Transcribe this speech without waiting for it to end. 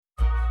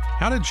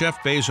How did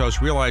Jeff Bezos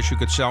realize you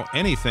could sell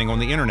anything on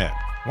the internet?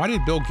 Why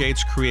did Bill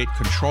Gates create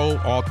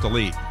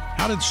Control-Alt-Delete?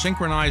 How did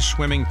synchronized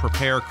swimming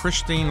prepare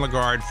Christine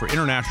Lagarde for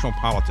international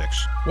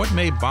politics? What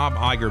made Bob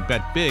Iger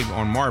bet big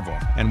on Marvel?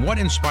 And what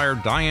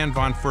inspired Diane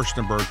von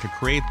Furstenberg to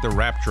create the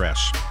wrap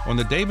dress? On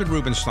the David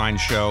Rubenstein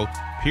Show,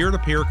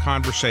 Peer-to-Peer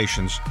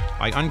Conversations,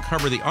 I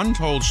uncover the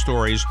untold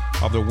stories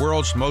of the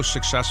world's most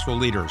successful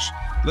leaders.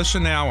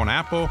 Listen now on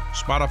Apple,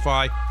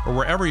 Spotify, or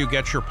wherever you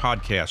get your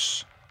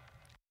podcasts.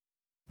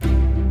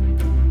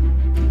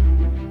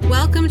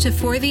 Welcome to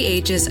For the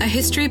Ages, a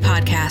history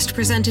podcast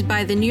presented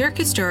by the New York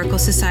Historical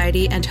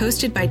Society and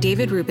hosted by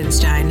David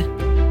Rubenstein.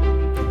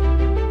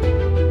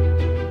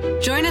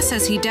 Join us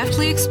as he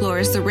deftly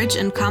explores the rich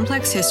and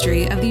complex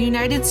history of the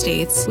United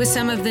States with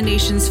some of the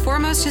nation's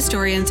foremost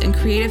historians and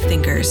creative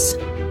thinkers.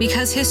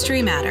 Because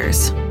history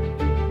matters.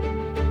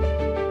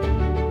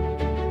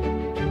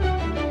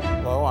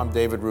 Hello, I'm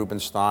David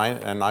Rubenstein,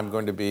 and I'm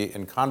going to be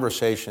in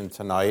conversation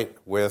tonight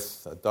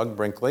with Doug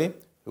Brinkley,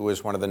 who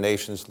is one of the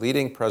nation's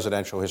leading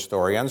presidential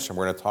historians, and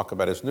we're going to talk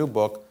about his new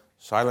book,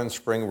 Silent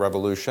Spring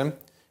Revolution.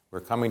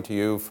 We're coming to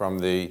you from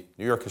the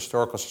New York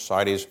Historical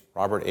Society's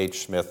Robert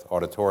H. Smith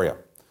Auditorium.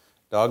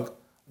 Doug,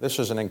 this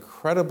is an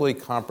incredibly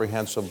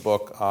comprehensive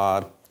book.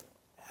 How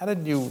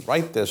did you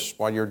write this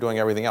while you're doing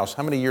everything else?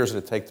 How many years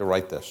did it take to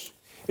write this?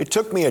 It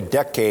took me a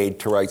decade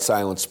to write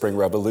Silent Spring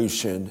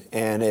Revolution,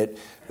 and it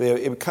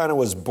kind of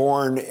was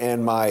born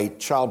in my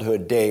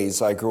childhood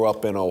days. I grew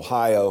up in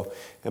Ohio,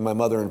 and my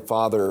mother and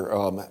father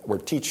were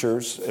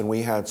teachers, and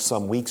we had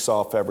some weeks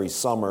off every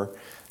summer,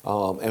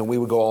 and we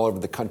would go all over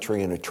the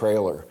country in a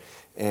trailer.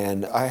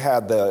 And I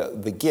had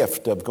the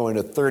gift of going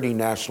to 30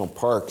 national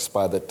parks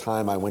by the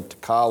time I went to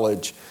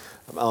college,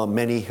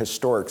 many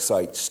historic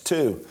sites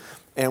too.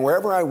 And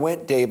wherever I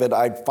went, David,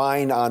 I'd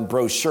find on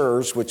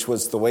brochures, which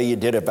was the way you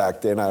did it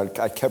back then,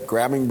 I kept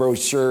grabbing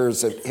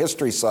brochures at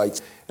history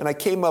sites, and I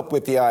came up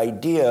with the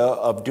idea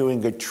of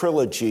doing a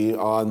trilogy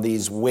on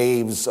these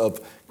waves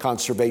of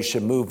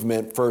conservation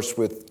movement, first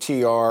with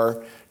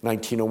TR,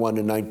 1901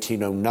 to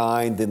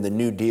 1909, then the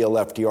New Deal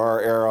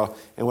FDR era,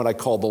 and what I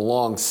call the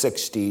long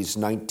 60s,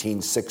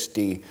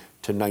 1960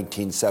 to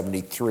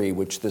 1973,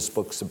 which this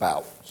book's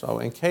about. So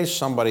in case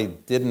somebody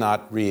did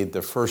not read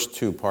the first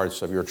two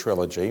parts of your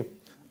trilogy,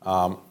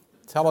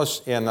 tell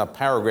us in a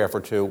paragraph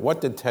or two,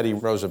 what did Teddy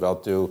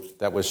Roosevelt do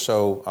that was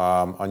so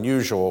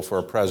unusual for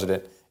a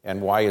president,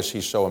 and why is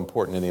he so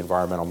important in the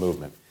environmental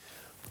movement?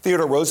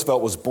 Theodore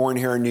Roosevelt was born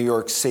here in New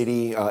York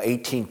City,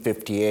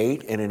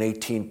 1858, and in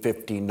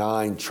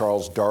 1859,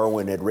 Charles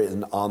Darwin had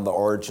written On the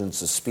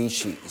Origins of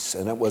Species,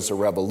 and it was a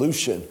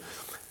revolution.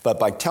 But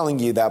by telling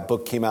you that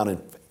book came out in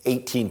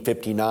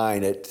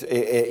 1859,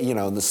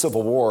 in the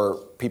Civil War,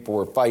 people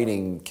were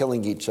fighting,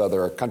 killing each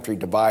other, our country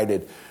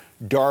divided.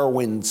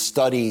 Darwin's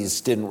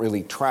studies didn't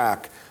really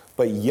track,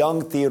 but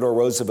young Theodore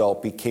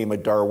Roosevelt became a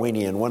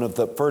Darwinian. One of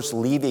the first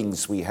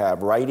leavings we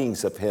have,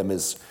 writings of him,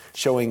 is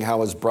showing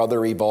how his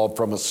brother evolved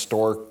from a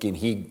stork and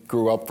he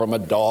grew up from a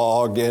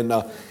dog. And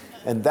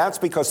that's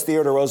because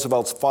Theodore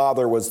Roosevelt's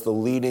father was the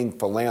leading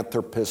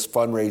philanthropist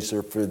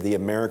fundraiser for the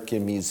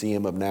American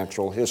Museum of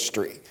Natural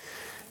History.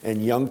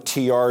 And young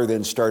TR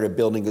then started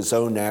building his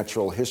own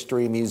natural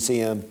history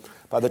museum.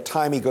 By the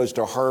time he goes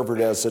to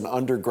Harvard as an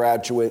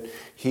undergraduate,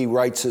 he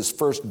writes his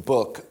first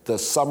book, The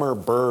Summer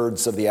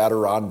Birds of the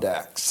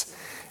Adirondacks.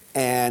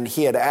 And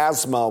he had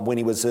asthma when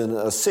he was in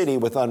a city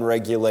with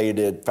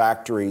unregulated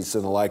factories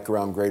and the like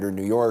around greater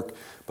New York.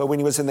 But when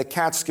he was in the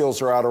Catskills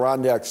or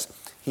Adirondacks,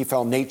 he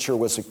felt nature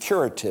was a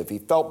curative. He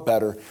felt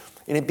better.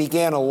 And it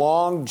began a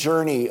long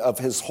journey of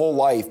his whole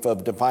life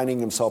of defining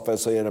himself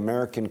as an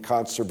American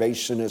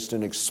conservationist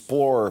and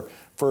explorer,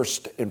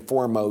 first and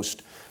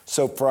foremost.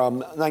 So from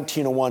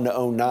 1901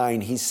 to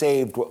 09, he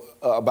saved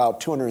about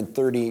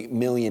 230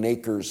 million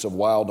acres of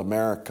wild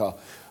America,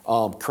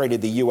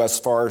 created the U.S.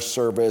 Forest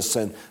Service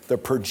and the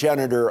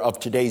progenitor of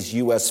today's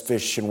U.S.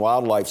 Fish and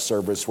Wildlife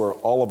Service, where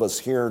all of us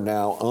here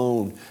now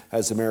own,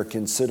 as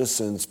American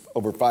citizens,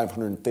 over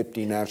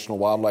 550 national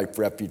wildlife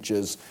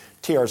refuges.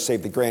 TR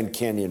saved the Grand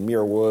Canyon,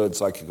 Muir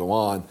Woods, I could go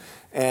on.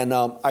 And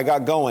I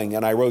got going,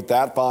 and I wrote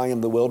that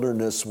volume, The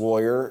Wilderness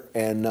Warrior,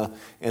 and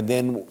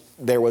then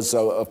there was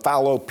a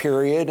fallow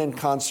period in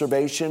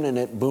conservation, and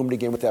it boomed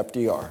again with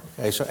FDR.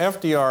 Okay, so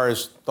FDR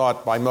is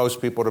thought by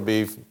most people to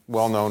be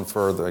well known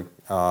for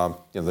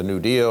the New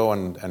Deal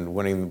and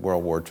winning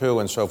World War II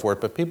and so forth,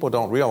 but people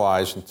don't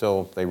realize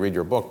until they read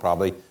your book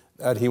probably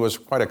that he was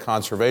quite a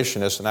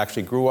conservationist and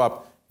actually grew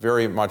up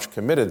very much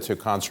committed to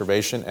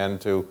conservation and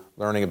to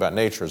learning about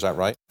nature. Is that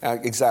right?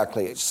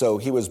 Exactly. So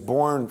he was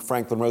born,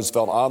 Franklin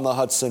Roosevelt, on the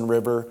Hudson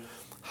River,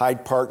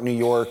 Hyde Park, New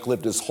York,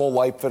 lived his whole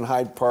life in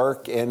Hyde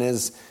Park, and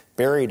is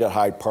buried at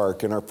Hyde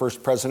Park. And our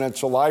first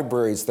presidential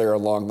library is there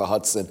along the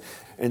Hudson.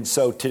 And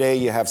so today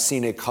you have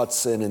Scenic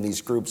Hudson and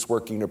these groups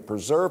working to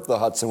preserve the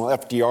Hudson. Well,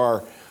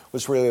 FDR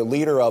was really a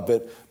leader of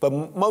it.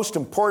 But most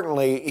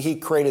importantly, he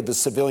created the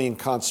Civilian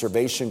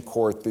Conservation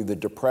Corps through the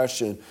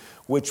Depression,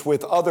 which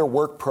with other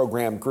work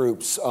program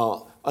groups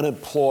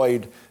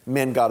unemployed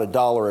men got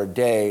 $1 a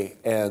day,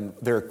 and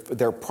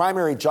their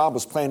primary job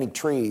was planting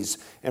trees.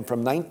 And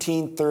from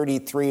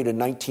 1933 to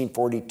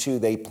 1942,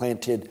 they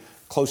planted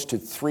close to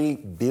 3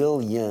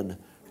 billion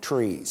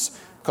trees.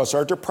 Because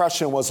our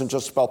depression wasn't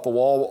just about the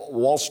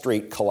Wall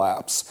Street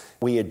collapse.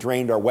 We had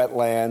drained our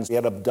wetlands, we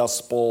had a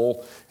dust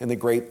bowl in the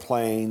Great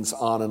Plains,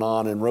 on,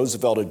 and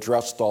Roosevelt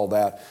addressed all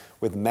that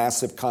with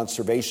massive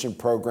conservation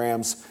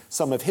programs.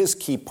 Some of his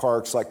key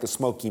parks, like the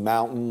Smoky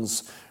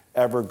Mountains,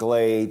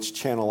 Everglades,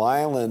 Channel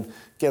Island,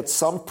 get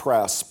some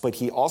press, but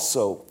he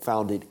also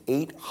founded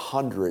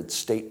 800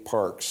 state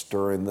parks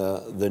during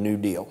the New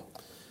Deal.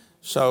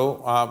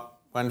 So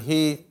when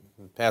he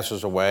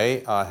passes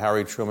away,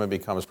 Harry Truman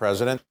becomes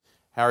president.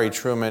 Harry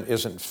Truman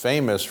isn't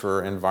famous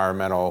for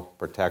environmental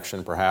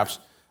protection, perhaps,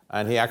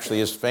 and he actually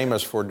is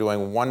famous for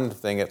doing one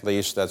thing, at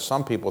least, that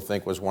some people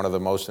think was one of the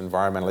most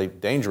environmentally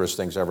dangerous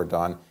things ever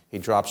done. He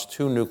drops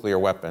 2 nuclear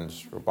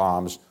weapons, or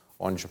bombs,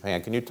 on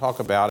Japan. Can you talk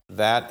about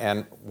that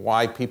and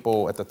why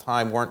people at the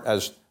time weren't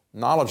as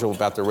knowledgeable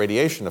about the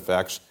radiation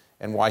effects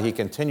and why he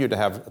continued to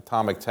have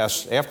atomic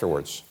tests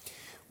afterwards?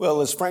 Well,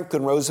 as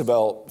Franklin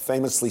Roosevelt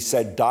famously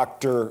said,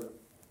 Dr.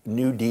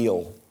 New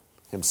Deal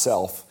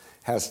himself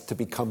has to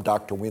become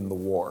Dr. Win the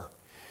War.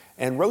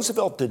 And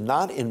Roosevelt did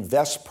not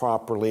invest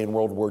properly in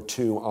World War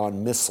II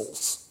on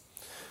missiles.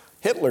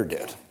 Hitler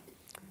did,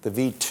 the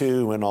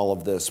V-2 and all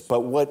of this.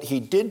 But what he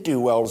did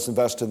do well was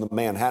invest in the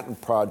Manhattan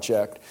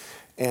Project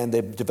and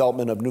the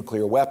development of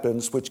nuclear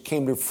weapons, which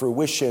came to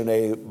fruition,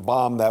 a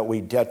bomb that we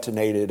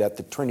detonated at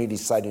the Trinity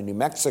site in New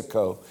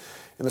Mexico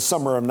in the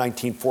summer of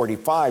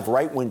 1945,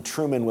 right when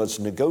Truman was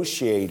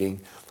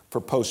negotiating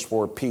for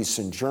post-war peace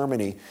in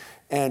Germany.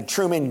 And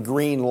Truman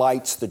green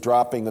lights the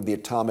dropping of the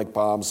atomic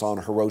bombs on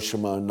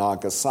Hiroshima and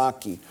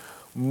Nagasaki.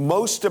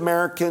 Most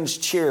Americans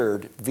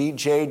cheered.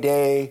 VJ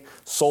Day,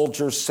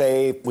 soldiers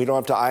safe, we don't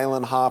have to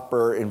island hop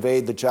or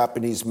invade the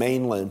Japanese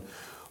mainland.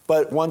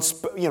 But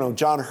once,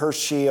 John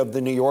Hershey of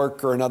the New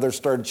Yorker and others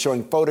started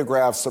showing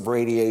photographs of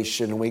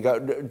radiation, and we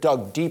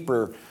dug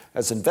deeper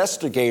as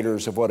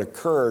investigators of what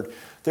occurred,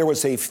 there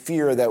was a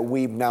fear that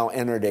we've now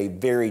entered a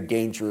very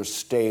dangerous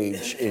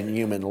stage in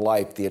human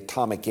life, the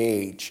atomic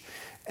age.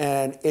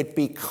 And it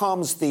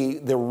becomes the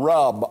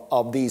rub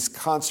of these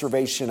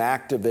conservation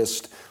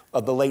activists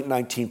of the late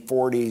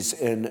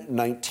 1940s and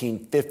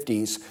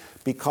 1950s,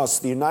 because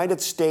the United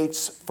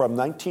States from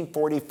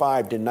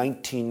 1945 to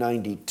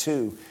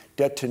 1992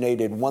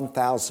 detonated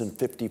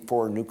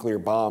 1,054 nuclear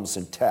bombs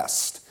in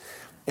tests.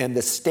 And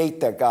the state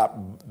that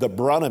got the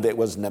brunt of it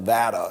was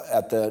Nevada,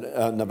 at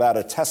the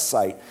Nevada test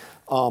site.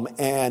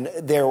 And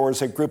there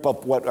was a group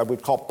of what I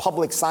would call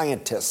public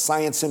scientists,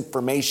 science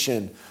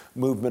information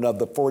movement of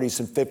the 40s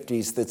and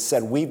 50s that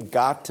said we've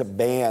got to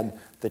ban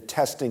the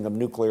testing of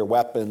nuclear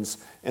weapons.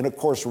 And of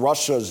course,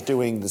 Russia's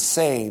doing the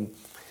same.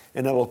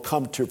 And it'll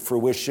come to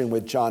fruition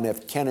with John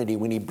F. Kennedy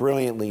when he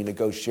brilliantly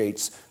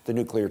negotiates the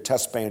Nuclear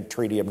Test Ban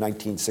Treaty of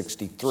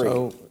 1963.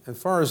 So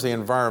as far as the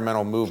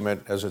environmental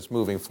movement as it's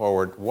moving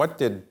forward, what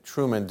did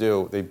Truman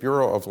do? The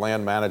Bureau of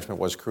Land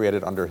Management was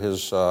created under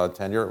his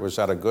tenure. Was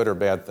that a good or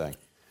bad thing?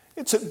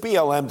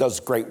 BLM does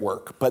great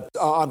work, but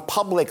on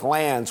public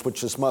lands,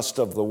 which is most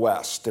of the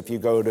West, if you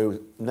go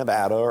to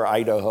Nevada or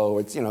Idaho,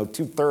 it's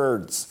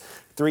 2/3,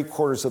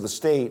 3/4 of the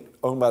state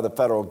owned by the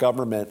federal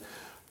government.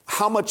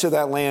 How much of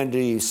that land do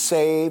you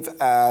save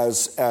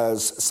as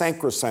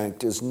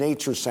sacrosanct, as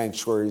nature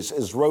sanctuaries,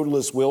 as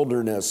roadless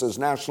wilderness, as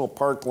national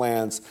park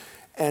lands,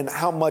 and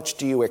how much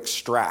do you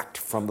extract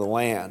from the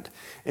land?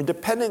 And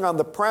depending on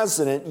the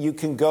president, you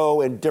can go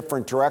in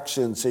different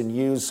directions and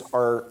use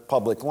our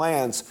public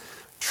lands.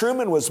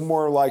 Truman was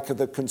more like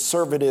the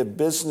conservative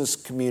business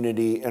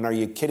community, and are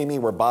you kidding me?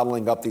 We're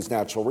bottling up these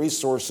natural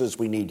resources.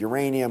 We need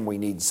uranium, we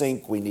need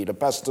zinc, we need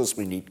asbestos,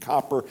 we need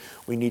copper,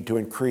 we need to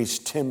increase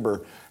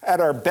timber. At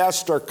our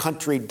best, our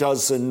country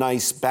does a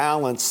nice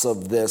balance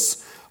of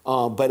this,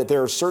 but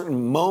there are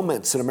certain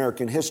moments in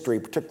American history,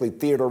 particularly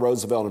Theodore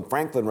Roosevelt and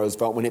Franklin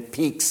Roosevelt, when it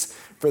peaks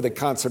for the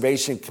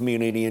conservation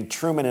community, and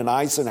Truman and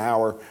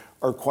Eisenhower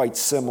are quite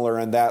similar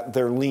in that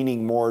they're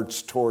leaning more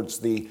towards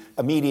the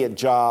immediate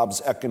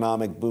jobs,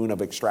 economic boon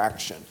of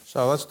extraction.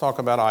 So let's talk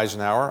about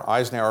Eisenhower.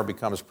 Eisenhower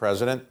becomes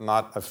president,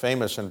 not a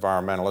famous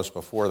environmentalist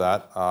before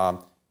that.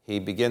 He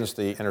begins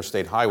the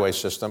interstate highway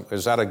system.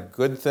 Is that a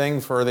good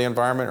thing for the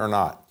environment or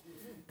not?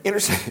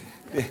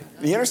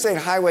 The interstate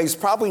highway is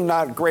probably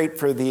not great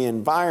for the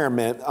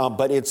environment,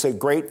 but it's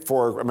great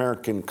for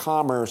American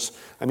commerce.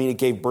 I mean, it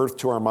gave birth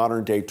to our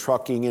modern-day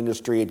trucking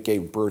industry. It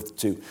gave birth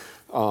to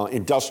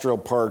industrial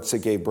parks.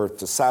 It gave birth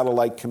to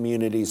satellite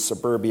communities,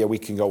 suburbia. We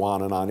can go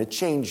on and on. It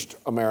changed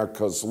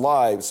America's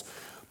lives.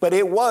 But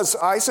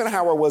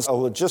Eisenhower was a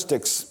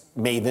logistics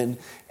maven,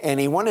 and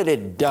he wanted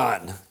it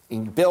done. He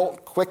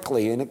built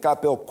quickly, and it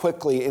got built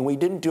quickly, and we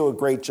didn't do a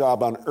great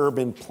job on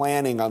urban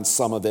planning on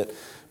some of it,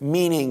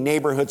 meaning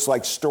neighborhoods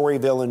like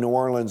Storyville in New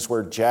Orleans,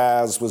 where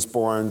jazz was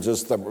born,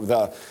 just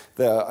the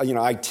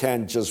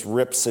I-10 just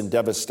rips and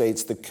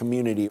devastates the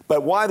community.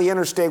 But while the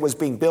interstate was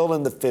being built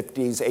in the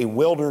 50s, a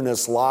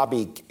wilderness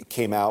lobby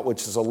came out,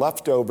 which is a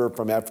leftover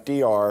from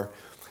FDR,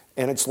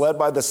 And it's led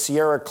by the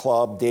Sierra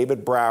Club,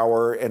 David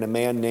Brower, and a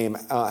man named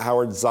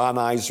Howard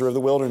Zahniser of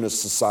the Wilderness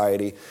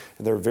Society.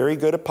 And they're very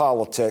good at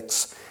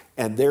politics.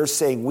 And they're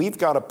saying, we've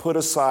got to put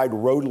aside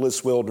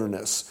roadless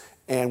wilderness,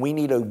 and we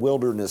need a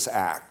wilderness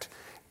act.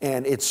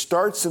 And it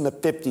starts in the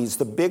 50s.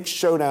 The big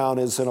showdown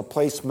is in a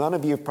place none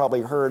of you have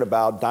probably heard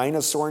about,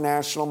 Dinosaur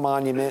National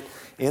Monument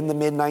in the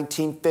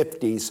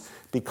mid-1950s,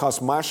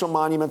 because national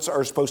monuments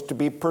are supposed to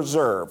be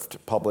preserved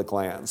public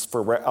lands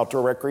for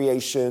outdoor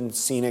recreation,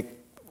 scenic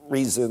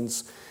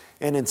reasons.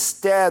 And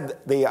instead,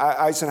 the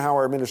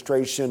Eisenhower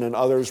administration and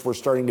others were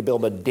starting to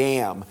build a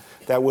dam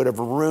that would have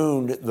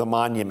ruined the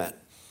monument.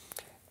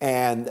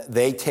 And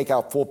they take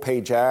out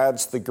full-page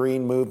ads, the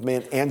Green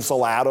Movement,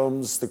 Ansel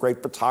Adams, the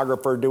great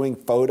photographer, doing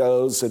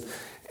photos.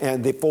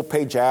 And the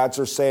full-page ads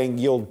are saying,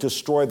 you'll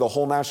destroy the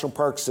whole national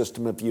park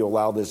system if you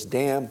allow this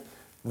dam.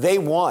 They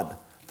won.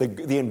 The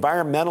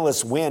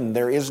environmentalists win.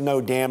 There is no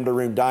dam to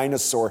ruin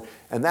dinosaur.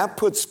 And that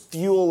puts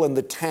fuel in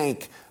the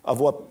tank of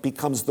what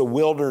becomes the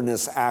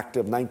Wilderness Act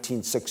of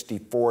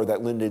 1964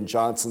 that Lyndon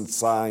Johnson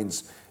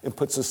signs and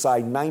puts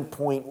aside 9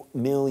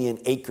 million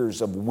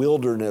acres of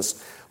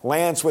wilderness,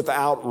 lands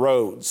without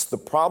roads. The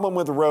problem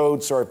with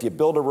roads are if you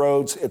build a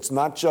roads, it's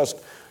not just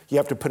you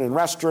have to put in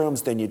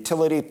restrooms, then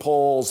utility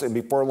poles, and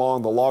before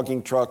long the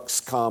logging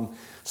trucks come.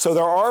 So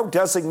there are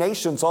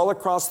designations all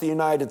across the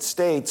United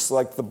States,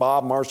 like the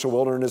Bob Marshall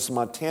Wilderness in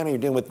Montana. You're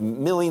dealing with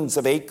millions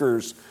of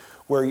acres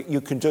where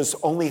you can just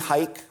only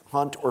hike,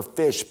 hunt, or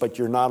fish, but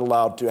you're not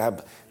allowed to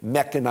have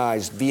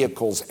mechanized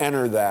vehicles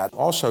enter that.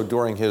 Also,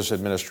 during his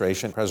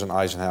administration, President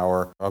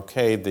Eisenhower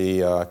okayed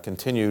the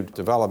continued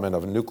development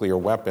of nuclear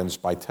weapons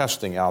by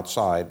testing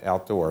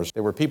outdoors.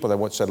 There were people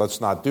that said,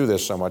 let's not do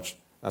this so much,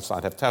 let's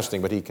not have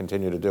testing, but he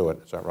continued to do it.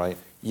 Is that right?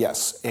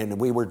 Yes, and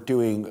we were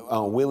doing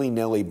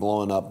willy-nilly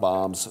blowing up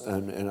bombs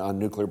and on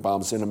nuclear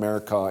bombs in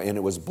America, and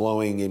it was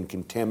blowing and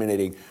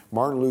contaminating.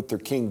 Martin Luther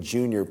King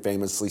Jr.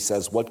 famously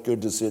says, what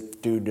good does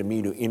it do to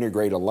me to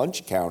integrate a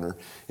lunch counter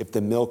if the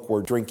milk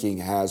we're drinking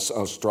has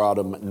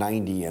strontium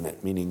 90 in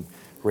it, meaning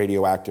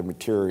radioactive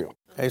material?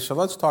 Hey, so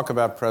let's talk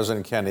about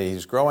President Kennedy.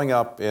 He's growing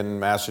up in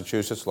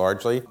Massachusetts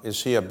largely.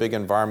 Is he a big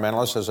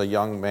environmentalist as a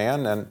young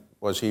man, and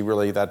was he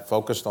really that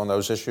focused on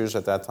those issues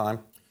at that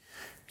time?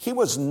 He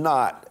was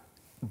not.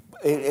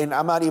 And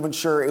I'm not even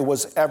sure it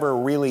was ever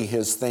really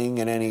his thing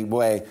in any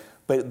way.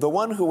 But the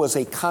one who was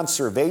a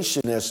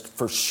conservationist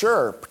for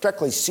sure,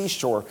 particularly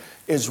seashore,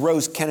 is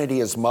Rose Kennedy,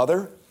 his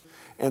mother.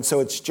 And so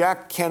it's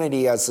Jack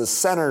Kennedy as a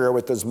senator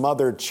with his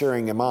mother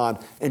cheering him on.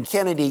 And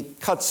Kennedy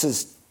cuts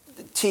his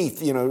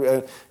teeth,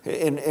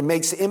 and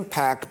makes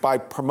impact by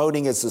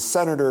promoting as a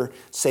senator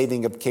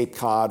saving of Cape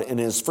Cod. In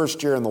his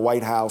first year in the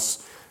White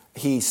House,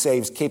 he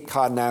saves Cape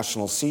Cod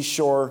National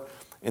Seashore,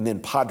 and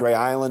then Padre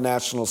Island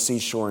National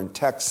Seashore in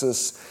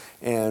Texas,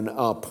 and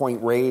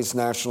Point Reyes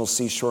National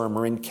Seashore in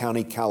Marin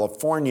County,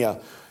 California.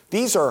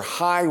 These are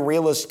high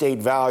real estate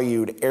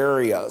valued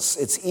areas.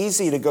 It's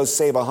easy to go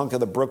save a hunk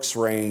of the Brooks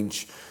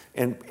Range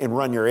and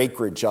run your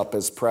acreage up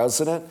as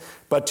president,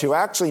 but to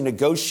actually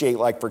negotiate,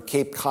 like for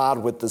Cape Cod,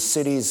 with the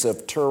cities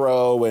of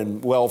Truro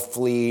and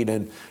Wellfleet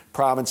and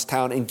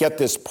Provincetown and get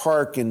this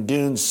park and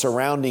dunes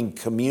surrounding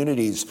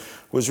communities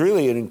was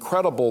really an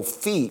incredible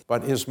feat.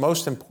 But his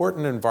most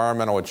important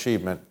environmental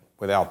achievement,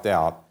 without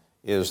doubt,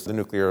 is the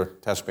nuclear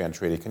test ban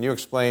treaty. Can you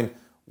explain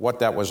what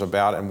that was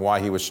about and why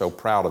he was so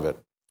proud of it?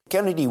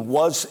 Kennedy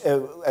was,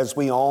 as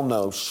we all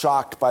know,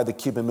 shocked by the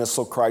Cuban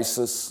Missile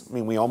Crisis. I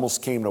mean, we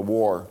almost came to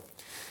war.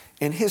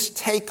 And his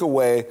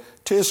takeaway,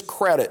 to his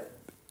credit,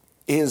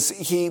 is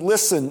he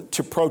listened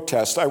to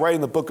protests. I write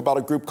in the book about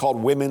a group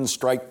called Women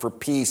Strike for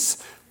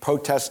Peace,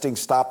 protesting,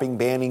 stopping,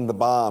 banning the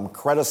bomb.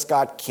 Coretta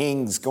Scott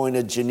King's going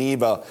to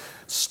Geneva,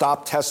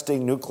 stop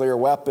testing nuclear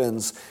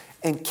weapons.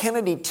 And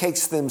Kennedy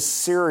takes them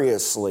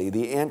seriously,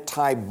 the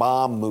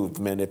anti-bomb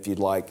movement, if you'd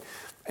like.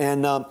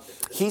 And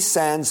he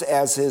sends,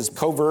 as his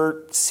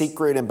covert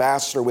secret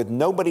ambassador with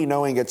nobody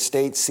knowing at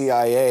state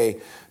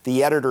CIA,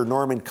 the editor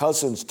Norman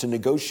Cousins to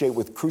negotiate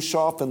with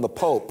Khrushchev and the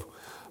Pope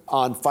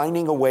on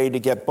finding a way to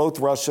get both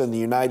Russia and the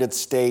United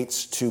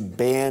States to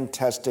ban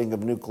testing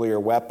of nuclear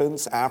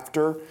weapons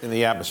after... In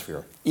the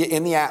atmosphere.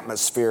 In the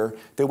atmosphere,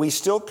 that we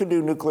still could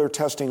do nuclear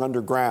testing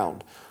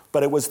underground.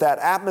 But it was that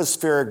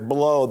atmospheric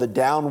blow, the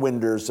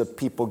downwinders of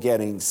people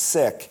getting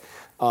sick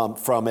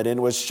from it, and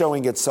it was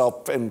showing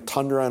itself in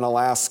tundra in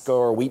Alaska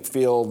or wheat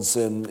fields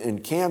in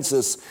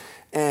Kansas.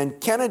 And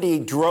Kennedy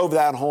drove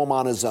that home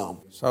on his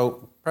own.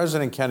 So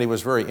President Kennedy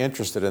was very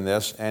interested in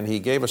this, and he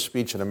gave a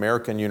speech at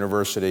American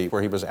University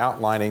where he was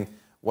outlining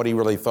what he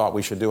really thought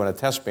we should do in a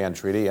test ban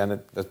treaty, and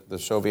the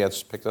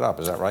Soviets picked it up.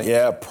 Is that right?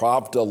 Yeah,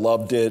 Pravda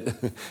loved it,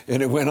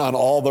 and it went on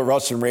all the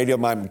Russian radio.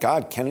 My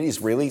God,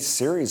 Kennedy's really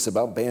serious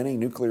about banning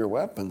nuclear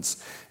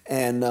weapons.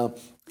 And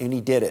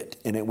he did it,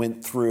 and it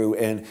went through.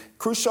 And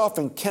Khrushchev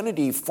and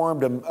Kennedy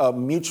formed a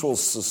mutual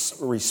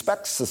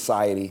respect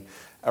society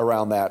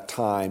around that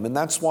time. And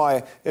that's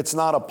why it's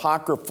not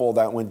apocryphal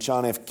that when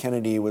John F.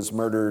 Kennedy was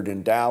murdered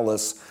in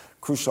Dallas,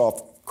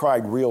 Khrushchev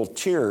cried real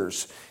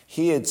tears.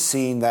 He had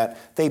seen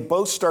that they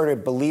both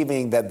started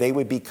believing that they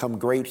would become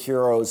great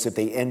heroes if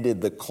they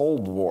ended the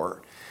Cold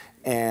War.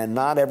 And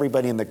not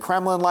everybody in the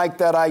Kremlin liked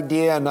that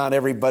idea, not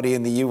everybody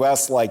in the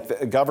U.S.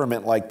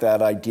 government liked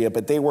that idea,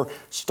 but they were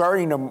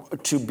starting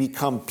to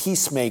become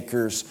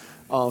peacemakers.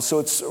 So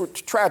it's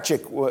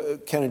tragic,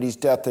 Kennedy's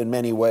death, in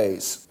many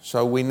ways.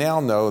 So we now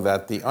know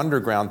that the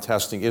underground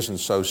testing isn't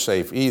so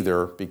safe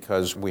either,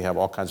 because we have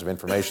all kinds of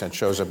information that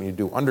shows that when you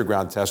do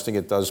underground testing,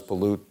 it does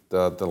pollute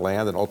the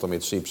land, and ultimately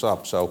it seeps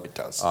up. So it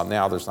does.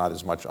 Now there's not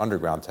as much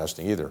underground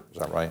testing either. Is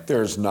that right?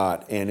 There's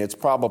not, and it's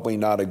probably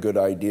not a good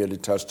idea to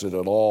test it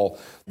at all.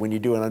 When you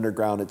do an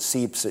underground, it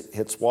seeps, it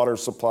hits water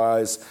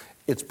supplies.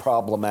 It's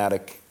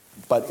problematic.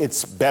 But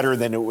it's better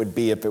than it would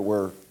be if it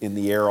were in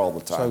the air all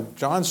the time. So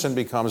Johnson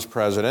becomes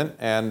president,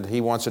 and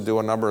he wants to do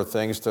a number of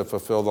things to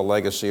fulfill the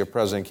legacy of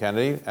President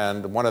Kennedy,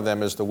 and one of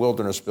them is the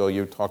wilderness bill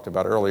you talked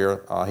about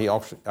earlier. He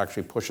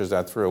actually pushes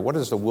that through. What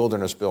does the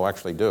wilderness bill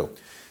actually do?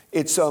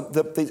 It's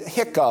the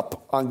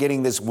hiccup on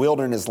getting this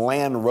wilderness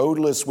land,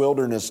 roadless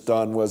wilderness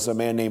done, was a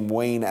man named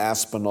Wayne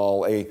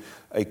Aspinall,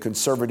 a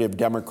conservative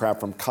Democrat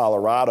from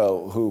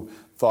Colorado, who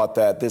thought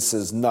that this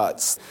is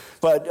nuts.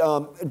 But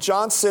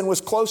Johnson was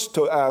close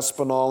to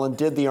Aspinall and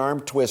did the arm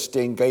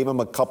twisting, gave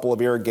him a couple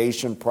of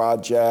irrigation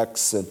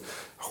projects, and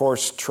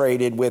horse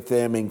traded with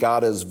him and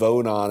got his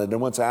vote on it. And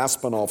once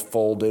Aspinall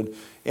folded,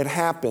 it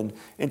happened.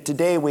 And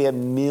today we have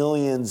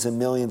millions and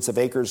millions of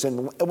acres.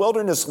 And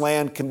wilderness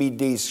land can be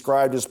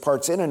described as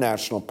parts in a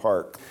national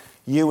park.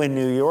 You in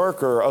New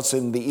York or us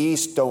in the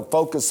East don't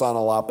focus on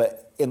a lot,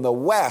 but in the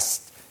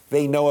West,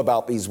 they know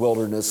about these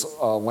wilderness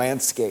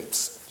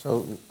landscapes.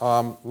 So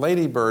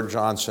Lady Bird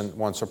Johnson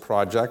wants a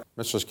project.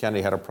 Mrs.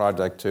 Kennedy had a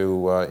project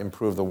to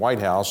improve the White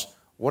House.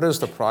 What is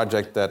the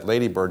project that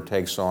Lady Bird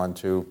takes on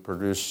to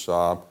produce,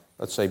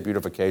 let's say,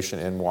 beautification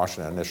in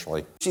Washington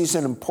initially? She's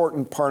an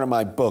important part of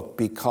my book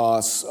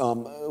because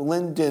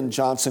Lyndon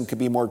Johnson could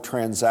be more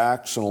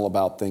transactional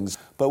about things.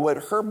 But what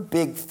her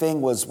big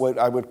thing was what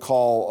I would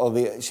call,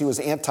 she was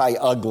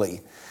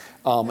anti-ugly.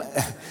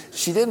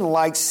 She didn't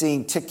like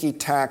seeing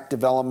ticky-tack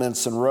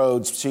developments and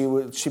roads.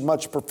 She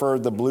much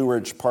preferred the Blue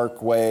Ridge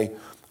Parkway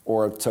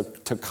or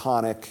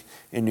Taconic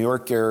in New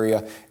York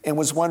area, and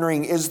was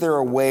wondering, is there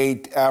a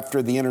way,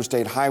 after the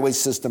interstate highway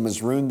system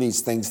has ruined these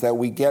things, that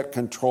we get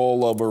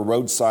control over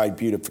roadside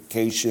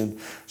beautification?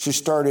 She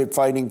started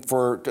fighting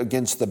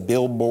against the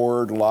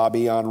billboard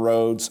lobby on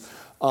roads.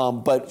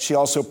 But she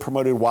also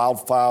promoted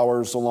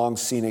wildflowers along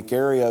scenic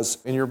areas.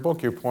 In your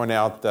book, you point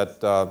out that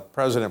the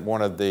president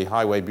wanted the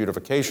Highway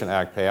Beautification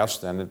Act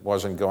passed, and it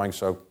wasn't going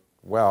so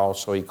well,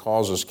 so he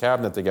calls his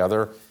cabinet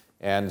together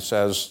and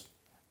says,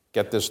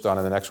 get this done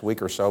in the next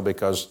week or so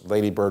because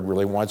Lady Bird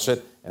really wants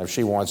it, and if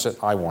she wants it,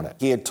 I want it.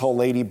 He had told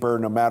Lady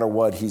Bird no matter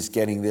what, he's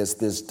getting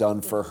this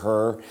done for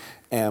her.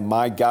 And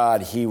my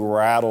God, he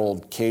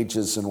rattled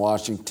cages in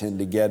Washington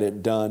to get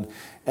it done.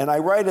 And I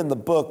write in the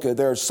book,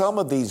 there are some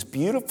of these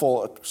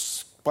beautiful,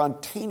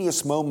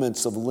 spontaneous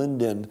moments of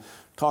Lyndon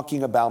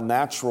talking about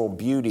natural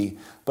beauty.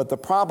 But the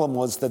problem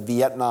was the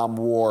Vietnam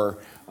War,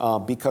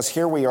 because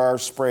here we are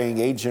spraying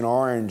Agent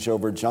Orange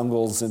over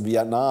jungles in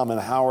Vietnam,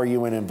 and how are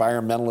you an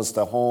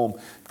environmentalist at home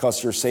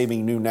because you're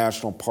saving New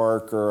National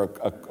Park or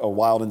a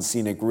wild and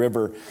scenic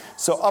river?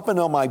 So up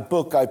until my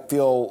book, I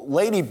feel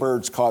Lady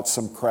Bird's caught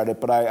some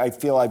credit, but I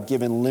feel I've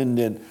given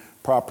Lyndon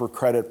proper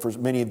credit for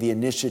many of the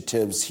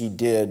initiatives he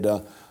did,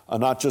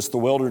 not just the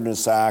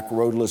Wilderness Act,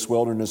 roadless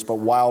wilderness, but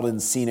wild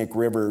and scenic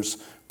rivers,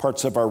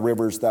 parts of our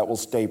rivers that will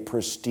stay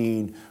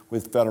pristine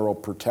with federal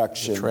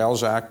protection. The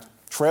Trails Act?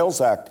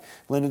 Trails Act.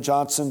 Lyndon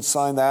Johnson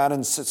signed that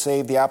and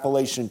saved the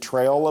Appalachian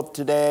Trail of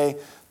today,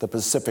 the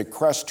Pacific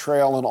Crest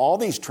Trail, and all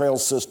these trail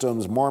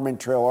systems, Mormon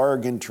Trail,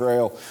 Oregon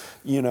Trail,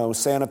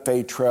 Santa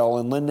Fe Trail,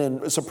 and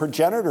Lyndon is a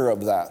progenitor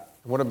of that.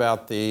 What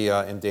about the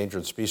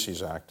Endangered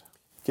Species Act?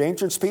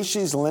 Endangered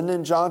Species,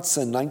 Lyndon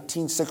Johnson,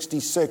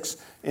 1966,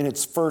 in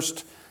its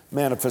first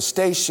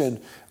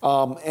manifestation,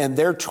 and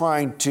they're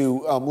trying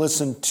to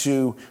listen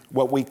to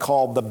what we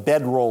call the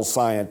bedroll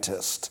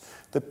scientist,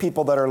 the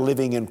people that are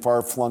living in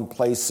far-flung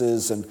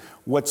places and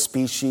what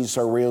species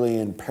are really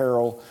in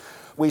peril.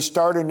 We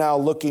started now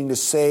looking to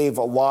save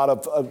a lot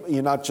of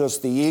not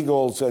just the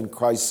eagles in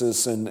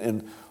crisis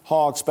and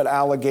hawks, but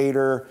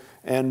alligator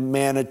and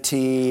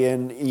manatee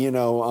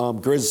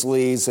and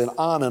grizzlies and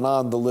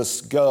on the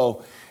lists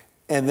go.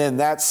 And then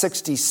that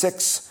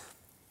 66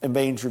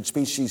 Endangered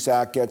Species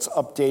Act gets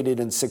updated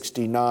in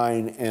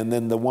 69, and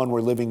then the one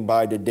we're living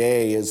by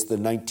today is the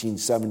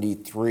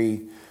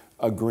 1973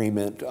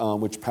 agreement,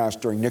 which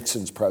passed during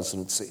Nixon's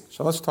presidency.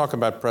 So let's talk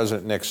about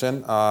President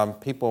Nixon.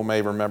 People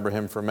may remember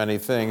him for many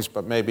things,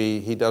 but maybe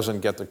he doesn't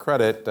get the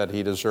credit that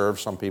he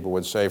deserves, some people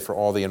would say, for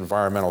all the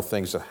environmental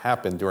things that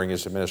happened during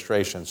his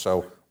administration.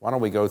 So why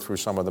don't we go through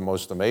some of the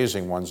most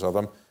amazing ones of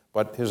them?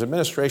 But his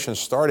administration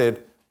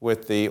started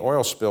with the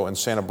oil spill in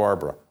Santa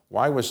Barbara.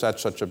 Why was that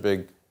such a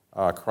big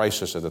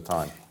crisis at the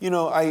time.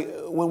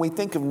 When we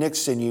think of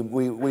Nixon,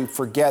 we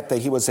forget that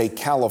he was a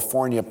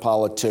California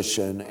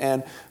politician.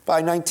 And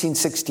by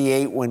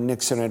 1968, when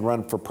Nixon had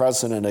run for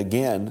president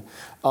again,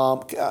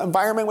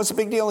 environment was a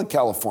big deal in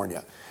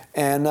California.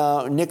 And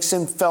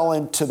Nixon fell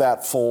into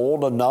that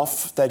fold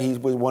enough that he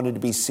wanted to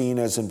be seen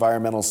as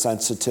environmental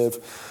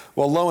sensitive.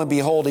 Well, lo and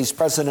behold, he's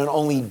president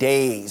only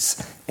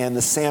days, and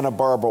the Santa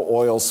Barbara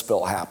oil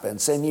spill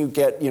happens, and you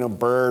get,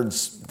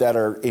 birds that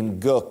are in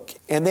gook.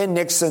 And then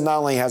Nixon not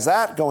only has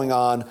that going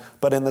on,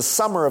 but in the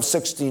summer of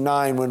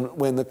 '69,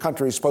 when the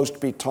country is supposed to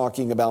be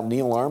talking about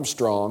Neil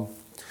Armstrong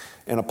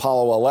and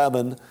Apollo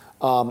 11,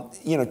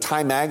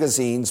 Time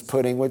Magazine's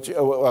putting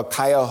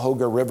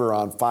Cuyahoga River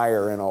on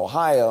fire in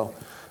Ohio,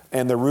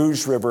 and the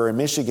Rouge River in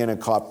Michigan had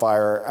caught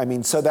fire. I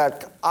mean, so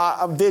that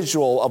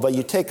visual of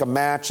you take a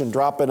match and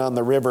drop it on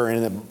the river,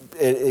 and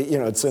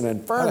it's an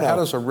inferno. How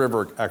does a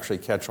river actually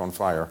catch on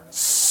fire?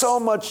 So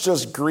much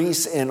just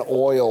grease and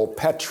oil,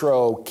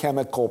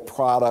 petrochemical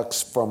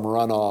products from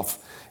runoff.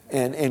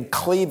 And in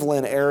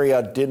Cleveland area,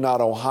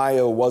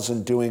 Ohio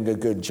wasn't doing a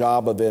good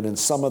job of it, and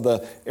some of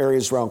the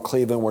areas around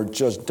Cleveland were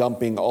just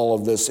dumping all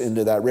of this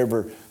into that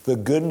river. The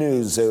good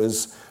news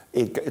is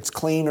it's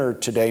cleaner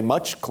today,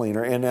 much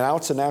cleaner, and now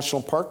it's a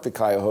national park, the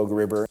Cuyahoga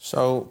River.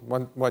 So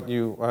what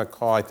you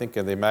call, I think,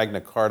 the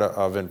Magna Carta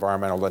of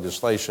environmental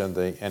legislation,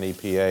 the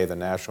NEPA, the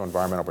National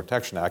Environmental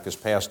Protection Act, is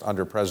passed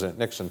under President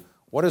Nixon.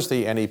 What does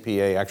the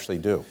NEPA actually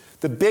do?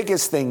 The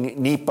biggest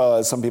thing, NEPA,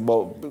 as some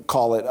people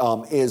call it,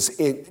 is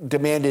it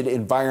demanded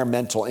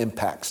environmental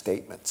impact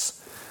statements.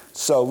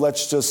 So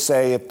let's just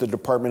say if the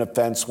Department of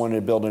Defense wanted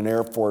to build an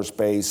Air Force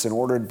base,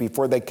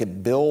 before they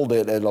could build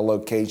it at a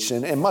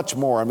location, and much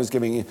more,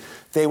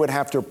 they would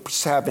have to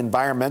have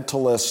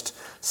environmentalist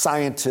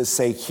scientists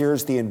say,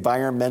 here's the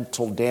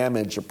environmental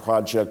damage a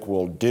project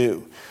will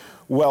do.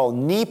 Well,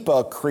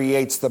 NEPA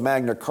creates the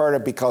Magna Carta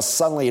because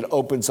suddenly it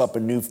opens up a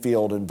new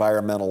field,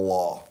 environmental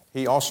law.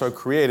 He also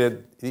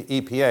created the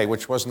EPA,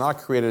 which was not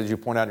created, as you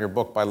point out in your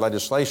book, by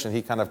legislation.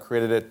 He kind of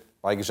created it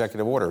by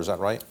executive order. Is that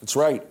right? That's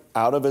right.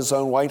 Out of his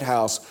own White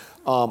House.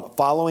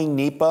 Following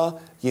NEPA,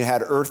 you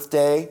had Earth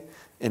Day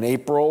in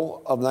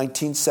April of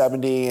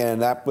 1970,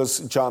 and that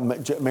was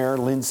Mayor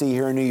Lindsay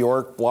here in New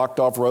York blocked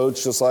off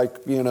roads just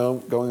like,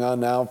 going on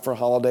now for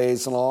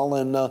holidays and all.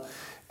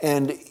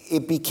 And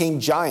it became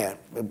giant,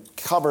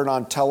 covered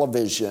on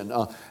television.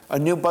 A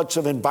new bunch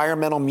of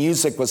environmental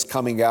music was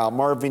coming out.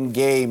 Marvin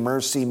Gaye,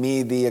 Mercy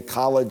Me, The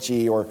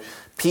Ecology, or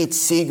Pete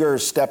Seeger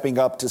stepping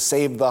up to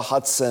save the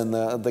Hudson,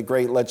 the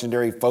great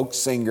legendary folk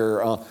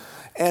singer.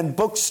 And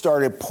books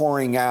started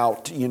pouring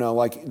out,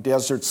 like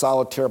Desert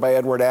Solitaire by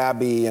Edward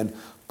Abbey and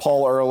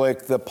Paul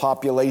Ehrlich, The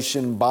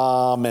Population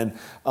Bomb,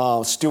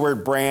 and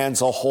Stuart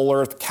Brand's A Whole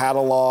Earth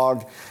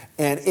Catalog.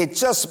 And it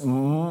just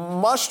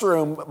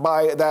mushroomed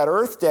by that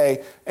Earth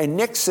Day. And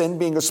Nixon,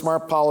 being a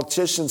smart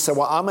politician, said,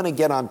 well, I'm going to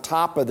get on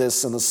top of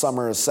this in the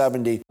summer of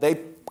 '70. They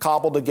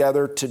cobbled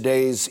together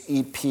today's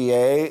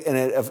EPA, and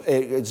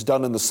it's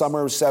done in the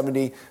summer of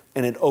 '70,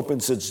 and it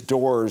opens its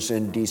doors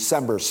in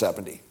December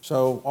 '70.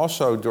 So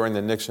also during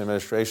the Nixon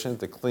administration,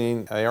 the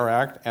Clean Air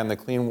Act and the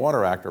Clean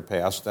Water Act are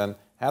passed. And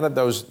how did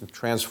those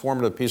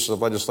transformative pieces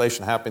of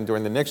legislation happen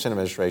during the Nixon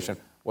administration?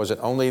 Was it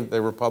only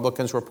the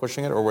Republicans were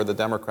pushing it, or were the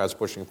Democrats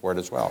pushing for it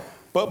as well?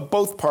 But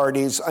both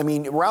parties.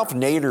 Ralph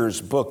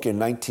Nader's book in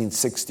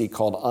 1960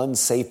 called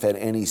Unsafe at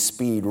Any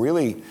Speed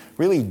really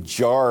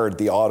jarred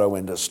the auto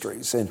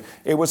industries. And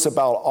it was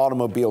about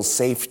automobile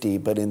safety,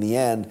 but in the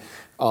end,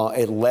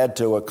 it led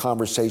to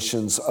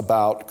conversations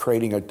about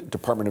creating a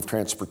Department of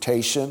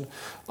Transportation,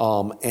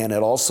 and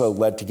it also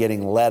led to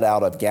getting lead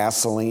out of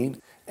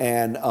gasoline.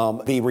 And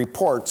the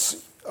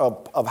reports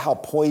of how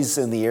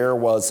poisoned the air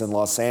was in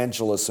Los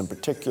Angeles in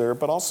particular,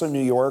 but also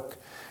New York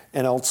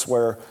and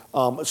elsewhere,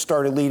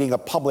 started leading a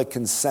public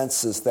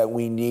consensus that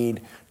we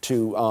need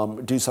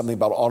to do something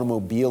about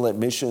automobile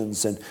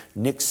emissions. And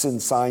Nixon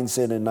signs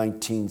it in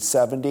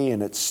 1970,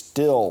 and it's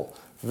still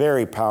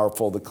very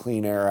powerful, the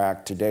Clean Air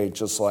Act today,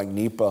 just like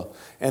NEPA.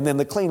 And then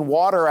the Clean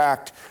Water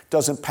Act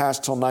doesn't pass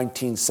till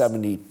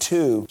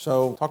 1972.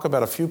 So talk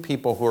about a few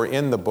people who are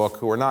in the book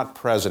who are not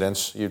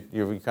presidents.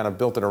 You kind of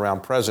built it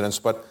around presidents,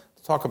 but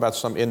talk about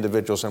some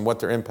individuals and what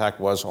their impact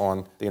was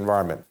on the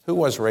environment. Who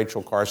was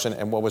Rachel Carson,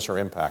 and what was her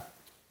impact?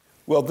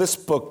 Well, this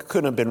book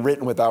couldn't have been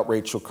written without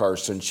Rachel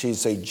Carson.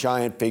 She's a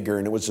giant figure,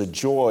 and it was a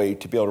joy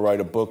to be able to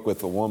write a book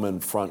with a woman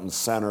front and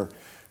center.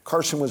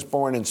 Carson was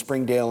born in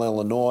Springdale,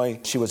 Illinois.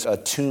 She was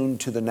attuned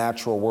to the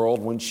natural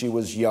world when she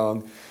was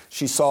young.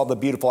 She saw the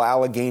beautiful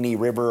Allegheny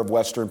River of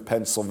western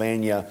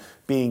Pennsylvania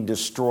being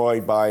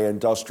destroyed by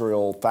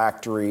industrial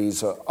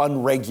factories,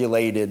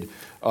 unregulated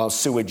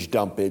sewage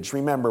dumpage.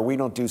 Remember, we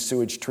don't do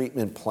sewage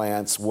treatment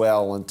plants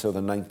well until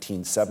the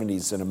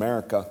 1970s in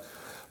America.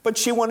 But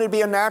she wanted to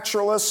be a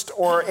naturalist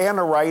and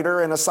a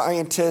writer and a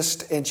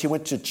scientist, and she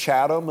went to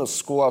Chatham, a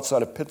school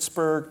outside of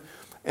Pittsburgh,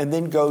 and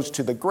then goes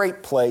to the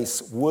great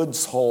place,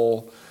 Woods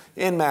Hole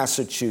in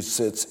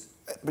Massachusetts,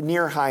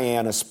 near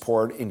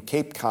Hyannisport in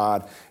Cape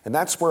Cod, and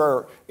that's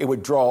where it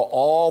would draw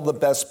all the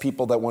best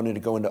people that wanted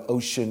to go into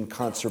ocean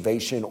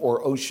conservation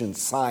or ocean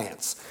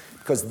science,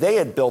 because they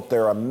had built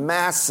there a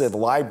massive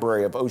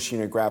library of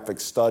oceanographic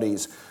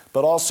studies,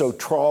 but also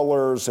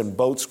trawlers and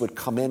boats would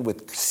come in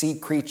with sea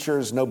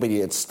creatures nobody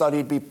had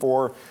studied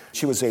before.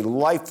 She was a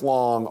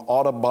lifelong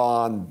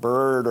Audubon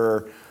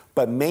birder,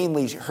 but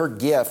mainly her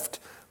gift,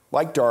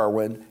 like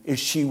Darwin, is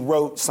she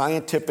wrote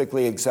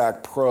scientifically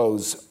exact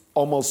prose,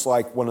 almost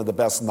like one of the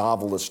best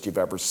novelists you've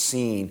ever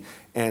seen.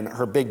 And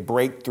her big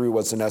breakthrough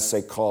was an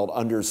essay called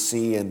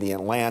Undersea in the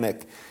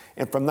Atlantic.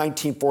 And from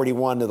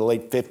 1941 to the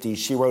late 50s,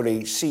 she wrote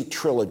a sea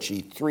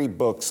trilogy, 3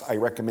 books I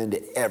recommend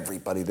to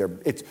everybody.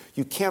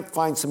 You can't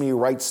find somebody who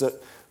writes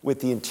it with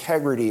the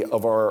integrity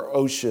of our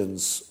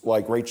oceans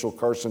like Rachel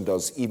Carson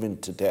does even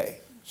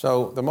today.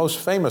 So the most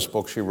famous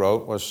book she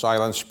wrote was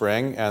Silent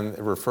Spring, and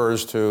it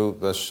refers to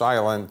the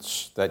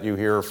silence that you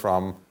hear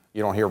from,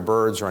 you don't hear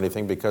birds or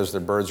anything because the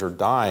birds are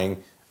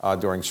dying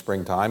during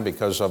springtime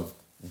because of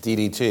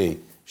DDT.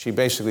 She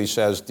basically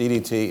says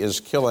DDT is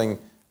killing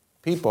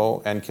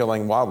people and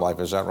killing wildlife.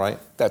 Is that right?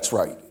 That's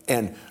right.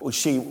 And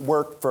she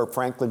worked for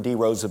Franklin D.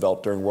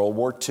 Roosevelt during World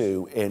War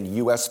II in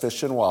U.S.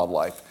 Fish and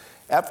Wildlife.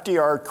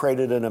 FDR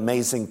created an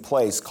amazing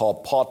place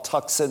called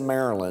Pawtuxet,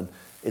 Maryland.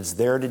 It's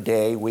there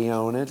today. We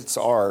own it. It's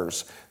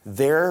ours.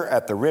 There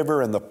at the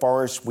river and the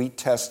forest, we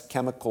test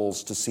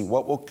chemicals to see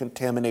what will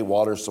contaminate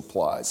water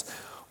supplies.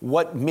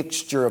 What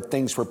mixture of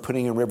things we're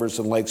putting in rivers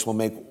and lakes will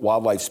make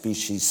wildlife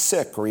species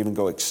sick or even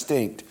go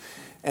extinct.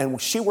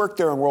 And she worked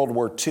there in World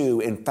War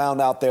II and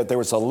found out that there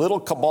was a little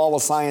cabal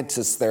of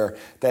scientists there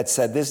that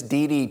said this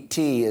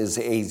DDT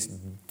is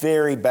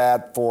very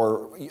bad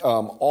for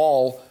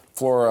all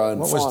flora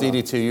and fauna. What was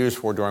DDT used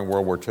for during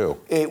World War II?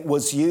 It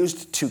was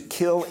used to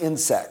kill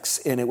insects,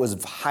 and it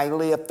was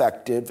highly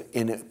effective,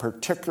 and it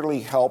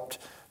particularly helped,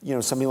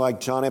 something like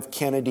John F.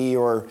 Kennedy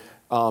or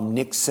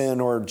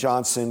Nixon or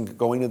Johnson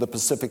going to the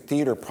Pacific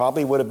Theater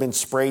probably would have been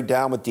sprayed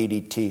down with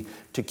DDT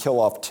to kill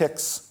off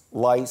ticks,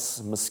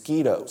 lice,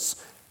 mosquitoes.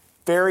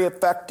 Very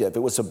effective. It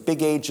was a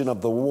big agent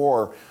of the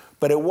war,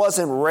 but it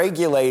wasn't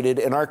regulated,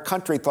 and our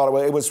country thought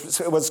it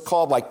was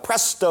called like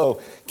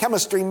presto,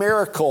 chemistry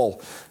miracle.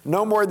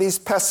 No more of these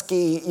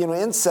pesky,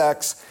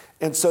 insects.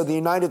 And so the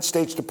United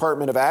States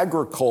Department of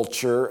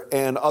Agriculture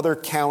and other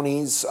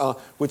counties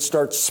would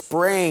start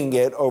spraying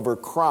it over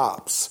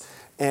crops.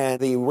 And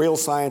the real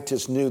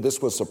scientists knew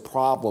this was a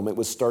problem. It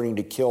was starting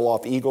to kill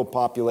off eagle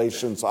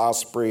populations,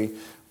 osprey,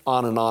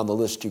 on and on the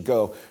list you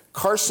go.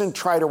 Carson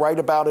tried to write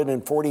about it in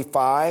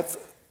 1945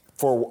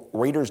 for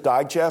Reader's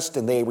Digest,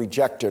 and they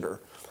rejected her.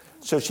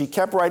 So she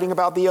kept writing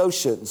about the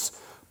oceans.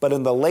 But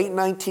in the late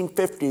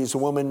 1950s, a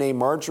woman named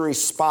Marjorie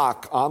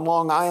Spock on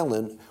Long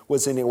Island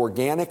was an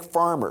organic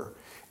farmer.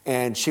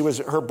 And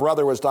her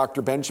brother was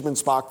Dr. Benjamin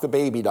Spock, the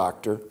baby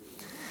doctor.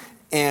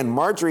 And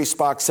Marjorie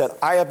Spock said,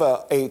 I have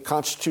a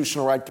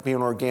constitutional right to be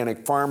an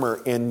organic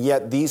farmer, and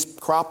yet these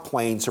crop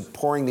planes are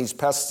pouring these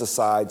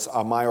pesticides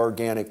on my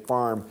organic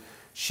farm.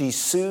 She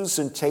sues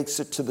and takes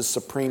it to the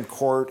Supreme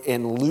Court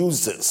and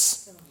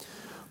loses.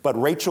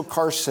 But Rachel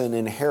Carson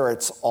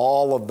inherits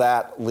all of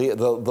that,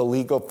 the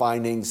legal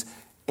findings,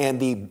 and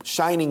the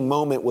shining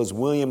moment was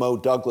William O.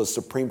 Douglas,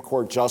 Supreme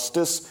Court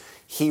Justice.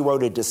 He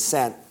wrote a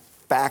dissent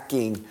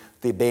backing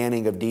the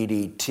banning of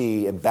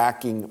DDT and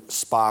backing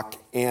Spock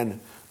and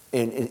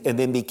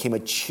then became a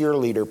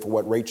cheerleader for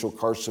what Rachel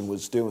Carson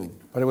was doing.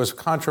 But it was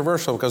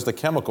controversial because the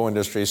chemical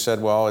industry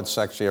said, well, it's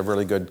actually a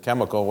really good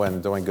chemical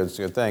and doing good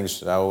things,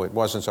 so it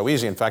wasn't so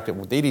easy. In fact,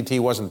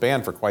 DDT wasn't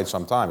banned for quite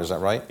some time. Is that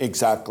right?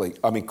 Exactly.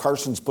 I mean,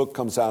 Carson's book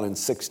comes out in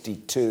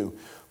 1962,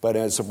 but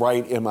as I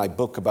write in my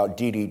book about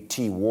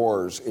DDT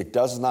wars, it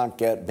does not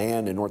get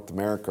banned in North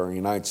America or the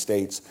United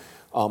States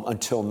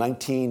until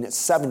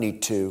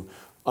 1972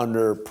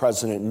 under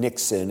President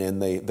Nixon,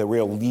 and the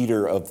real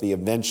leader of the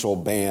eventual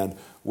ban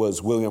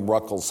was William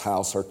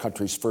Ruckelshaus, our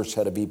country's first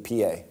head of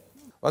EPA.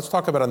 Let's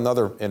talk about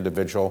another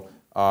individual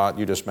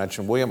you just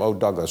mentioned, William O.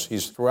 Douglas.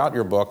 He's throughout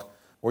your book.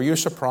 Were you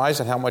surprised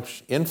at how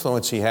much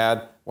influence he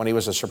had when he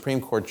was a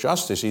Supreme Court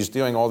justice? He's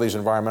doing all these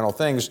environmental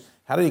things.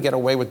 How did he get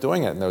away with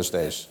doing it in those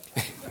days?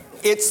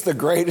 It's the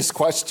greatest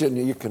question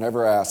you can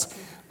ever ask.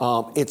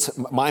 It's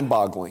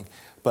mind-boggling.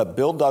 But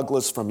Bill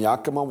Douglas from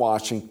Yakima,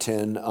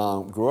 Washington,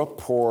 grew up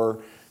poor,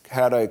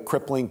 had a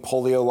crippling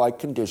polio-like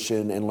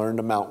condition, and learned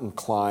to mountain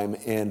climb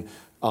in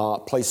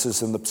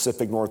places in the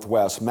Pacific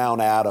Northwest,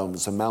 Mount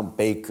Adams and Mount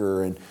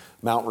Baker and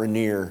Mount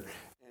Rainier.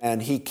 And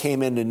he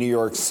came into New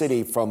York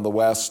City from the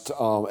West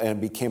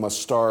and became a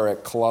star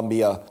at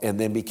Columbia, and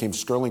then became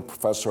Sterling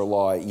Professor of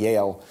Law at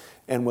Yale,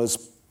 and was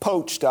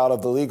poached out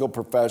of the legal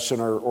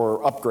profession,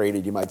 or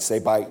upgraded, you might say,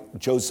 by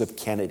Joseph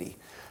Kennedy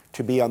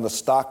to be on the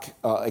Stock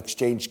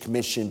Exchange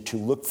Commission to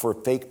look for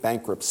fake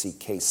bankruptcy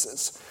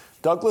cases.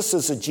 Douglas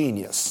is a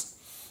genius.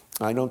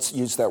 I don't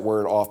use that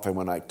word often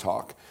when I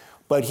talk.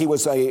 But he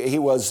was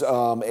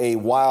a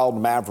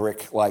wild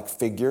maverick-like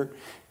figure,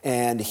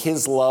 and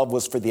his love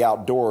was for the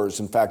outdoors.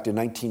 In fact, in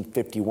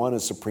 1951,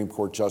 as Supreme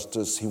Court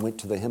Justice, he went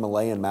to the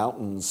Himalayan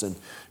mountains and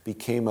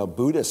became a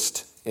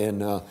Buddhist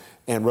and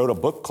wrote a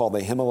book called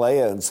The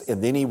Himalayas.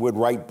 And then he would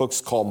write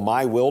books called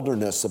My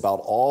Wilderness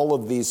about all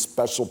of these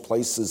special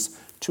places,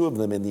 2 of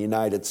them in the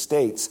United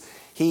States.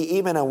 He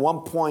even at one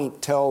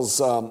point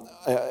tells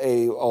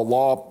a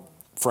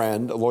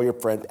lawyer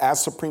friend,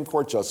 as Supreme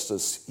Court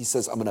Justice, he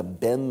says, I'm going to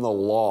bend the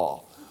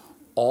law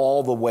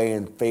all the way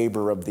in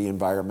favor of the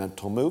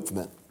environmental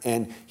movement.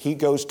 And he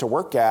goes to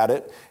work at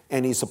it,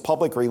 and he's a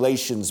public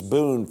relations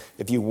boon.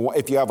 If you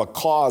have a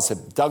cause,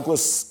 if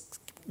Douglas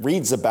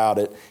reads about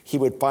it, he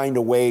would find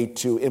a way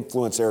to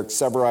influence Eric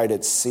Severide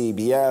at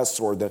CBS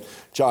or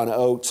John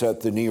Oates at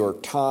the New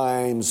York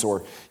Times,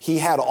 or he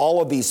had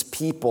all of these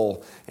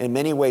people. In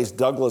many ways,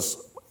 Douglas,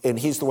 and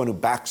he's the one who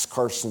backs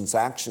Carson's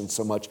action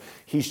so much,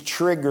 he's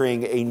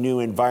triggering a new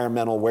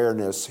environmental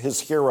awareness. His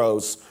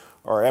heroes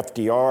are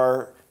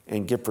FDR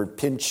and Gifford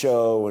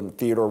Pinchot and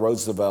Theodore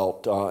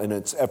Roosevelt, and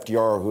it's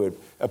FDR who had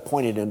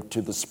appointed him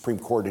to the Supreme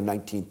Court in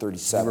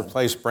 1937. He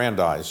replaced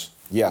Brandeis.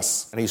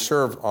 Yes. And he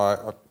served,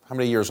 how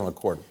many years on the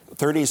court?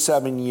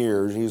 37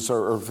 years. He's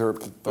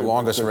the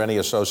longest for any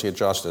associate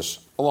justice.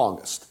 The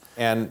longest.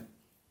 And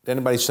did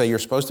anybody say you're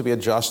supposed to be a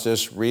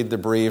justice, read the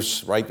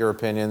briefs, write your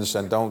opinions,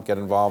 and don't get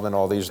involved in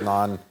all these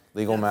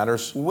non-legal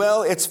matters?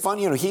 Well, it's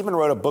funny. He even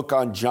wrote a book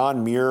on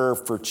John Muir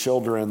for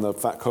Children, the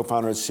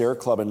co-founder of Sierra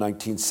Club in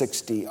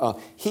 1960.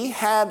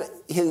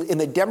 In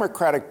the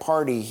Democratic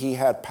Party, he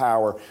had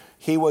power.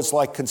 He was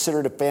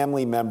considered a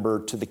family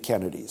member to the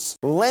Kennedys.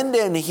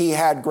 Lyndon, he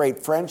had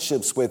great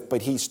friendships with,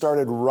 but he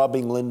started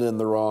rubbing Lyndon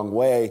the wrong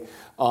way.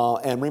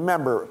 And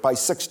remember, by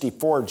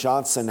 1964,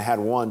 Johnson had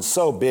won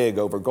so big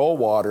over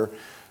Goldwater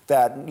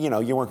that, you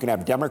weren't going to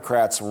have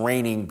Democrats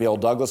reining Bill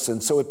Douglas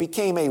in. So it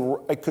became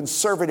a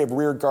conservative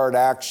rearguard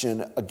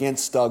action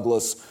against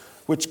Douglas,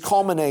 which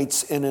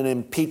culminates in an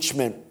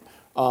impeachment,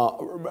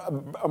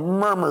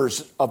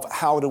 murmurs of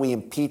how do we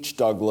impeach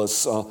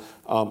Douglas,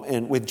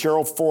 and with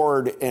Gerald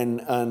Ford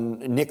and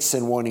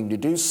Nixon wanting to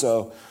do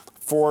so.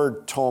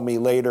 Ford told me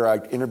later, I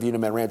interviewed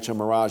him at Rancho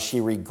Mirage, he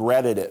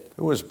regretted it.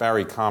 Who was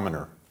Barry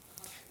Commoner?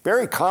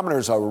 Barry Commoner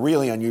is a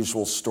really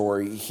unusual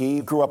story.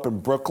 He grew up in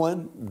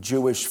Brooklyn,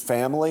 Jewish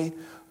family,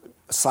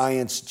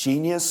 science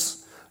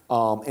genius,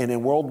 and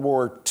in World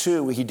War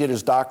II, he did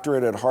his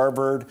doctorate at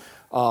Harvard.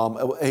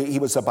 He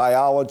was a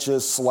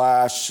biologist /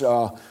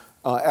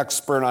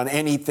 expert on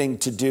anything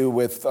to do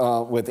with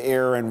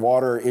air and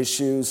water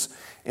issues.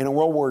 And in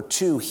World War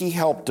II, he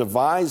helped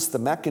devise the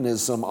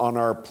mechanism on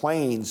our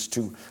planes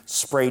to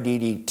spray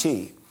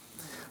DDT.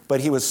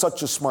 But he was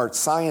such a smart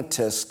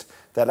scientist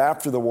that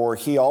after the war,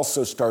 he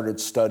also started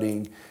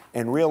studying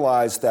and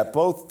realized that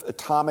both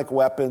atomic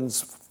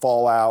weapons,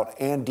 fallout,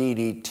 and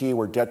DDT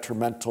were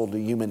detrimental to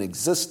human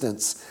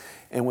existence.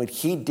 And what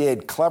he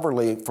did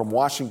cleverly from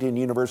Washington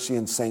University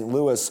in St.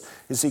 Louis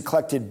is he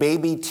collected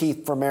baby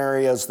teeth from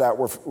areas that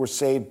were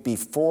saved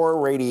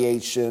before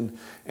radiation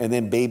and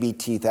then baby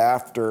teeth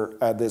after.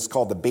 This is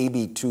called the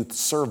Baby Tooth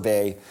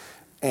Survey.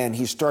 And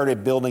he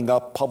started building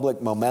up public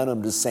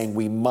momentum to saying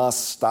we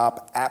must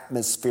stop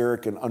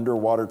atmospheric and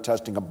underwater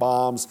testing of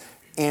bombs,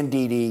 and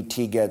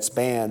DDT gets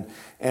banned.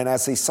 And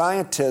as a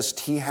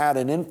scientist, he had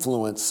an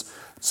influence.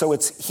 So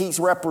he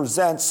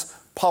represents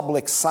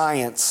public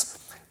science.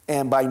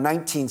 And by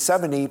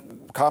 1970,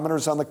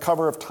 Commoner's on the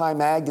cover of Time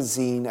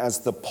magazine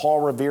as the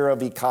Paul Revere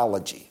of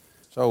ecology.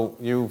 So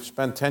you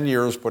spent 10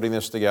 years putting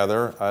this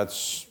together.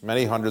 It's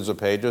many hundreds of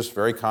pages,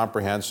 very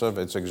comprehensive.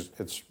 It's a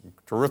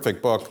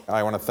terrific book.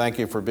 I want to thank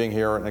you for being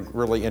here and a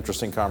really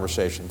interesting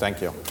conversation.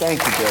 Thank you.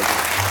 Thank you, Judge.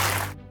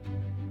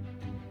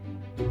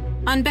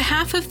 On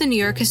behalf of the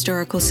New York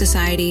Historical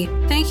Society,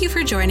 thank you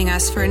for joining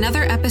us for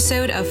another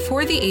episode of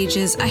For the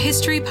Ages, a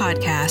History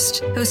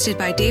podcast, hosted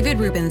by David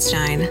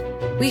Rubenstein.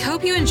 We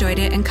hope you enjoyed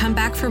it and come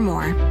back for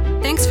more.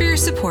 Thanks for your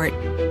support.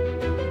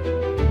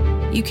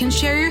 You can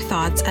share your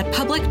thoughts at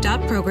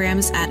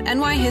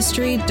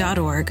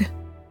public.programs@nyhistory.org.